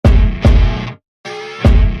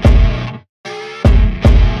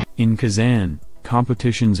In Kazan,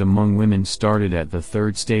 competitions among women started at the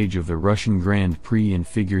third stage of the Russian Grand Prix in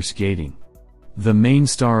figure skating. The main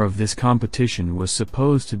star of this competition was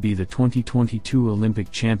supposed to be the 2022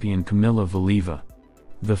 Olympic champion Kamila Valieva.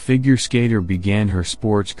 The figure skater began her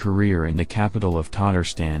sports career in the capital of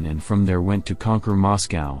Tatarstan and from there went to conquer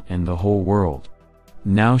Moscow and the whole world.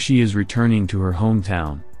 Now she is returning to her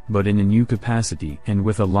hometown, but in a new capacity and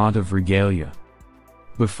with a lot of regalia.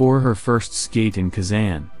 Before her first skate in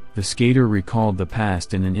Kazan, the skater recalled the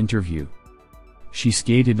past in an interview. She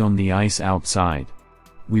skated on the ice outside.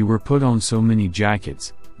 We were put on so many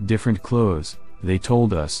jackets, different clothes. They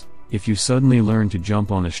told us, if you suddenly learn to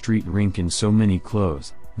jump on a street rink in so many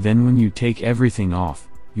clothes, then when you take everything off,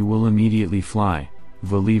 you will immediately fly,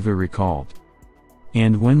 Valieva recalled.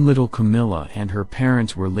 And when little Kamila and her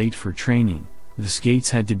parents were late for training, the skates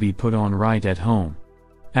had to be put on right at home.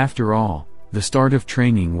 After all, the start of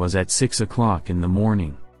training was at 6 o'clock in the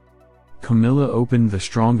morning. Kamila opened the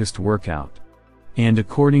strongest workout. And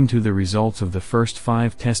according to the results of the first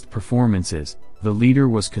 5 test performances, the leader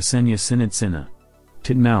was Ksenia Sinitsina.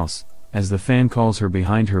 Titmouse, as the fan calls her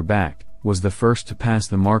behind her back, was the first to pass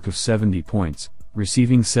the mark of 70 points,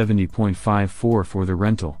 receiving 70.54 for the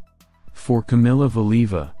rental. For Kamila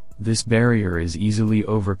Valieva, this barrier is easily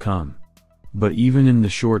overcome. But even in the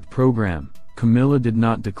short program, Kamila did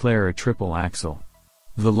not declare a triple axel.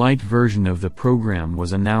 The light version of the program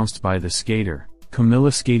was announced by the skater.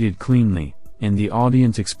 Kamila skated cleanly, and the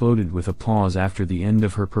audience exploded with applause after the end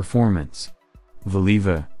of her performance.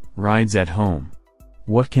 Valieva rides at home.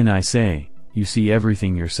 What can I say? You see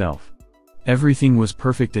everything yourself. Everything was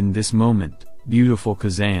perfect in this moment. Beautiful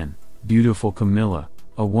Kazan, beautiful Kamila,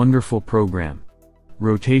 a wonderful program.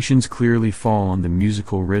 Rotations clearly fall on the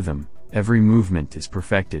musical rhythm, every movement is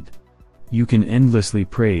perfected. You can endlessly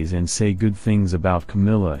praise and say good things about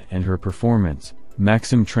Kamila and her performance.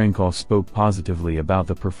 Maxim Trenkov spoke positively about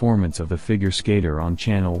the performance of the figure skater on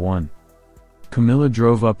Channel 1. Kamila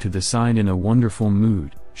drove up to the side in a wonderful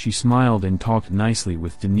mood. She smiled and talked nicely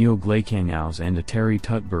with Daniil Glaykanaus and Ateri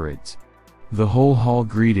Tutberidze. The whole hall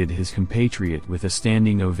greeted his compatriot with a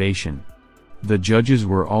standing ovation. The judges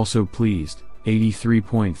were also pleased,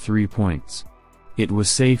 83.3 points. It was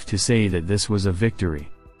safe to say that this was a victory.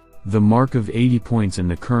 The mark of 80 points in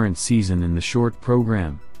the current season in the short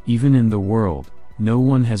program, even in the world, no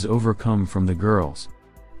one has overcome from the girls.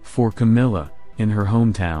 For Kamila, in her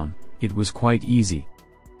hometown, it was quite easy.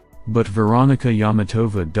 But Veronika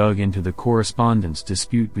Yamatova dug into the correspondence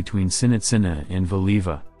dispute between Sinitsina and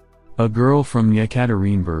Valieva. A girl from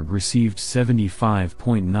Yekaterinburg received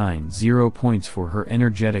 75.90 points for her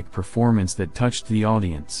energetic performance that touched the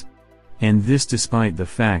audience. And this despite the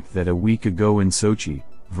fact that a week ago in Sochi,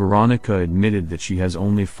 Veronika admitted that she has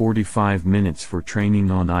only 45 minutes for training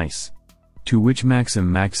on ice. To which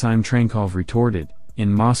Maxim Trenkov retorted,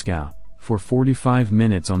 in Moscow, for 45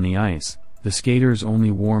 minutes on the ice, the skaters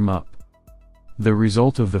only warm up. The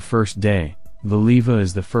result of the first day, Valieva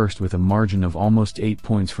is the first with a margin of almost 8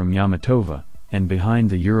 points from Yamatova, and behind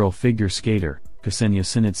the Ural figure skater, Ksenia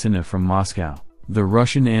Sinitsina from Moscow. The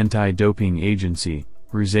Russian anti-doping agency,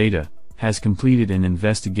 Rusada, has completed an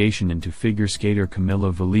investigation into figure skater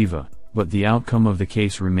Kamila Valieva, but the outcome of the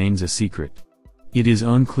case remains a secret. It is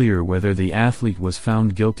unclear whether the athlete was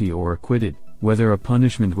found guilty or acquitted, whether a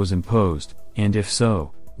punishment was imposed, and if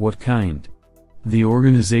so, what kind. The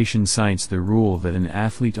organization cites the rule that an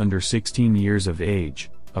athlete under 16 years of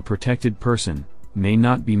age, a protected person, may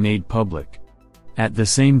not be made public. At the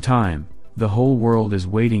same time, the whole world is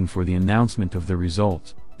waiting for the announcement of the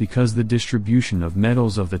results, because the distribution of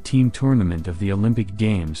medals of the team tournament of the Olympic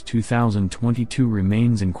Games 2022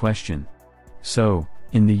 remains in question. So,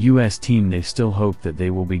 in the US team they still hope that they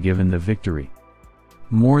will be given the victory.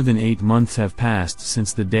 More than 8 months have passed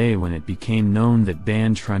since the day when it became known that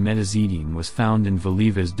banned trimetazidine was found in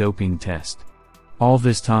Valieva's doping test. All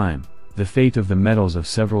this time, the fate of the medals of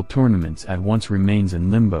several tournaments at once remains in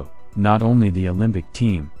limbo, not only the Olympic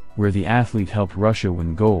team, where the athlete helped Russia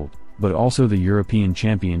win gold, but also the European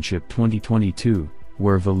Championship 2022,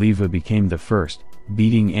 where Valieva became the first,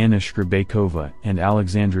 beating Anna Shkrbakova and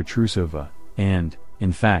Alexandra Trusova, and,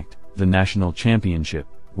 in fact, the National Championship,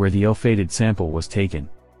 where the ill-fated sample was taken.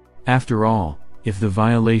 After all, if the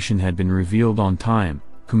violation had been revealed on time,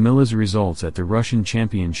 Kamila's results at the Russian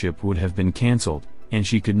Championship would have been cancelled, and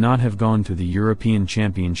she could not have gone to the European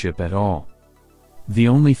Championship at all. The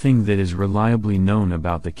only thing that is reliably known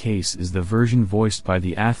about the case is the version voiced by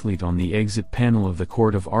the athlete on the exit panel of the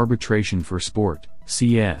Court of Arbitration for Sport,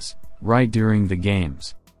 CS, right during the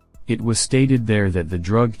games. It was stated there that the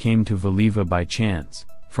drug came to Valieva by chance,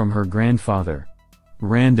 from her grandfather.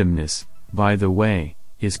 Randomness, by the way,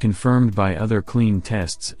 is confirmed by other clean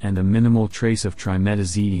tests and a minimal trace of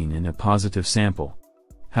trimetazidine in a positive sample.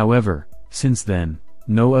 However, since then,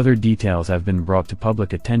 no other details have been brought to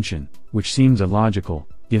public attention, which seems illogical,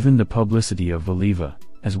 given the publicity of Valieva,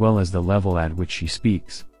 as well as the level at which she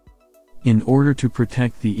speaks. In order to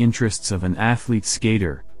protect the interests of an athlete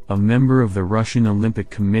skater, a member of the Russian Olympic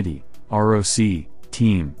Committee, ROC,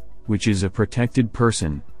 team, which is a protected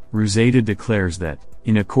person, Ruzeta declares that,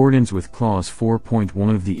 in accordance with Clause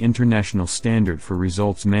 4.1 of the International Standard for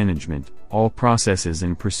Results Management, all processes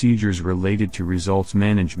and procedures related to results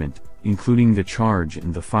management, including the charge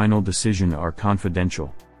and the final decision, are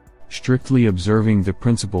confidential. Strictly observing the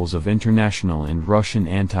principles of international and Russian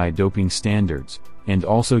anti-doping standards, and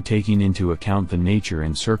also taking into account the nature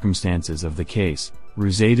and circumstances of the case,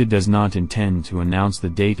 Ruzeta does not intend to announce the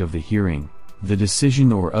date of the hearing, the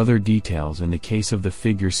decision or other details in the case of the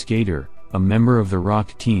figure skater, a member of the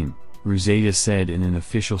ROC team, Ruzeta said in an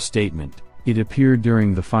official statement. It appeared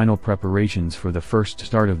during the final preparations for the first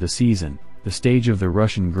start of the season, the stage of the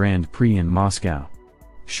Russian Grand Prix in Moscow.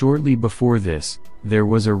 Shortly before this, there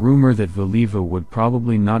was a rumor that Valieva would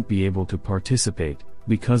probably not be able to participate,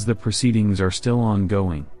 because the proceedings are still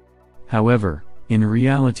ongoing. However, in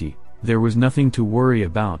reality, there was nothing to worry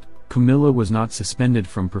about. Kamila was not suspended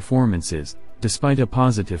from performances, despite a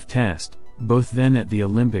positive test, both then at the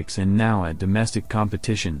Olympics and now at domestic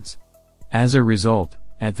competitions. As a result,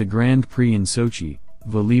 at the Grand Prix in Sochi,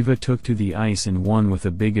 Valieva took to the ice and won with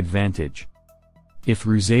a big advantage. If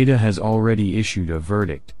Ruzeta has already issued a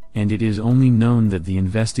verdict, and it is only known that the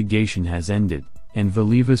investigation has ended, and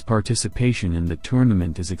Valieva's participation in the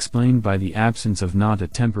tournament is explained by the absence of not a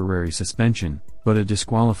temporary suspension, but a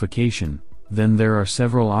disqualification, then there are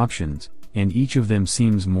several options, and each of them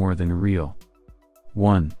seems more than real.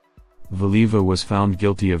 1. Valieva was found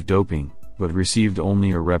guilty of doping, but received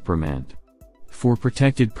only a reprimand. For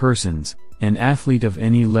protected persons, an athlete of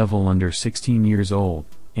any level under 16 years old,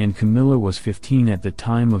 and Kamila was 15 at the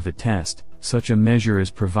time of the test, such a measure is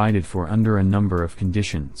provided for under a number of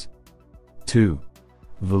conditions. 2.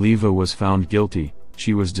 Valieva was found guilty,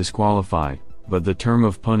 she was disqualified, but the term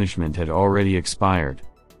of punishment had already expired.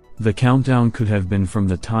 The countdown could have been from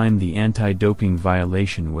the time the anti-doping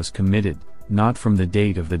violation was committed, not from the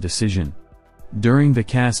date of the decision. During the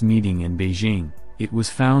CAS meeting in Beijing, it was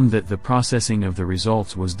found that the processing of the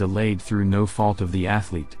results was delayed through no fault of the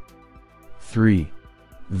athlete. 3.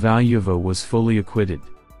 Valieva was fully acquitted.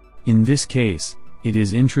 In this case, it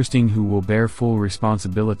is interesting who will bear full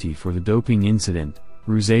responsibility for the doping incident.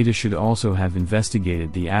 Ruzeta should also have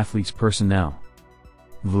investigated the athlete's personnel.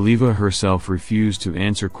 Valieva herself refused to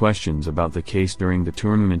answer questions about the case during the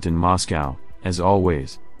tournament in Moscow, as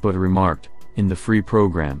always, but remarked, "In the free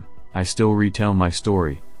program, I still retell my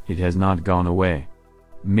story, it has not gone away.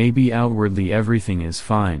 Maybe outwardly everything is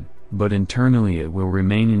fine, but internally it will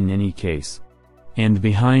remain in any case." And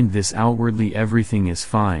behind this outwardly everything is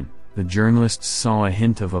fine, the journalists saw a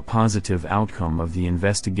hint of a positive outcome of the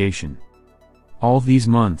investigation. All these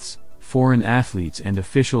months, foreign athletes and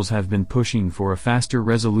officials have been pushing for a faster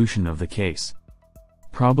resolution of the case.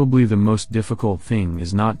 Probably the most difficult thing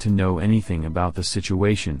is not to know anything about the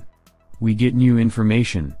situation. We get new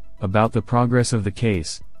information about the progress of the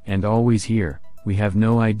case, and always hear, we have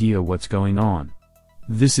no idea what's going on.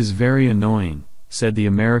 This is very annoying, said the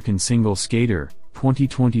American single skater,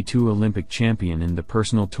 2022 Olympic champion in the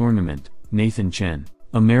personal tournament, Nathan Chen.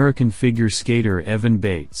 American figure skater Evan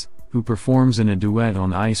Bates, who performs in a duet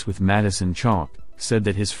on ice with Madison Chalk, said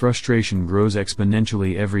that his frustration grows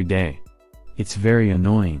exponentially every day. It's very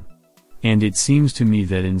annoying. And it seems to me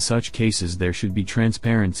that in such cases there should be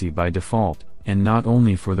transparency by default, and not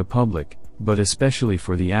only for the public, but especially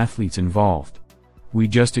for the athletes involved. We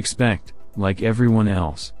just expect, like everyone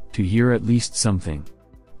else, to hear at least something.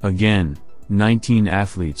 Again, 19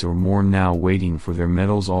 athletes or more now waiting for their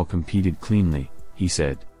medals, all competed cleanly, he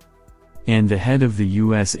said. And the head of the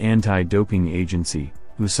U.S. anti-doping agency,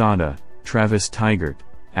 USADA, Travis Tigert,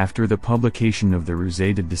 after the publication of the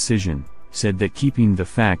Ruzeta decision, said that keeping the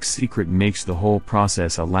facts secret makes the whole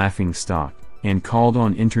process a laughingstock, and called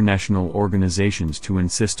on international organizations to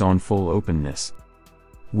insist on full openness.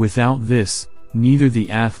 Without this, neither the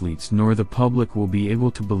athletes nor the public will be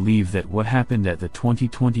able to believe that what happened at the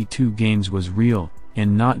 2022 Games was real,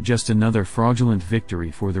 and not just another fraudulent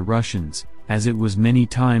victory for the Russians, as it was many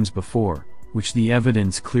times before, which the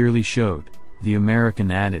evidence clearly showed, the American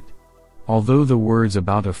added. Although the words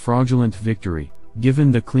about a fraudulent victory,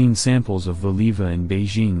 given the clean samples of Valieva in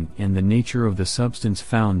Beijing and the nature of the substance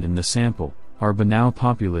found in the sample, are banal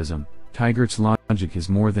populism, Tigert's logic is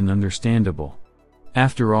more than understandable.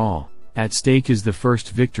 After all, At stake is the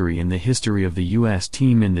first victory in the history of the U.S.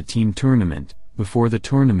 team in the team tournament. Before the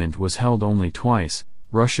tournament was held only twice,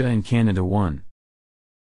 Russia and Canada won.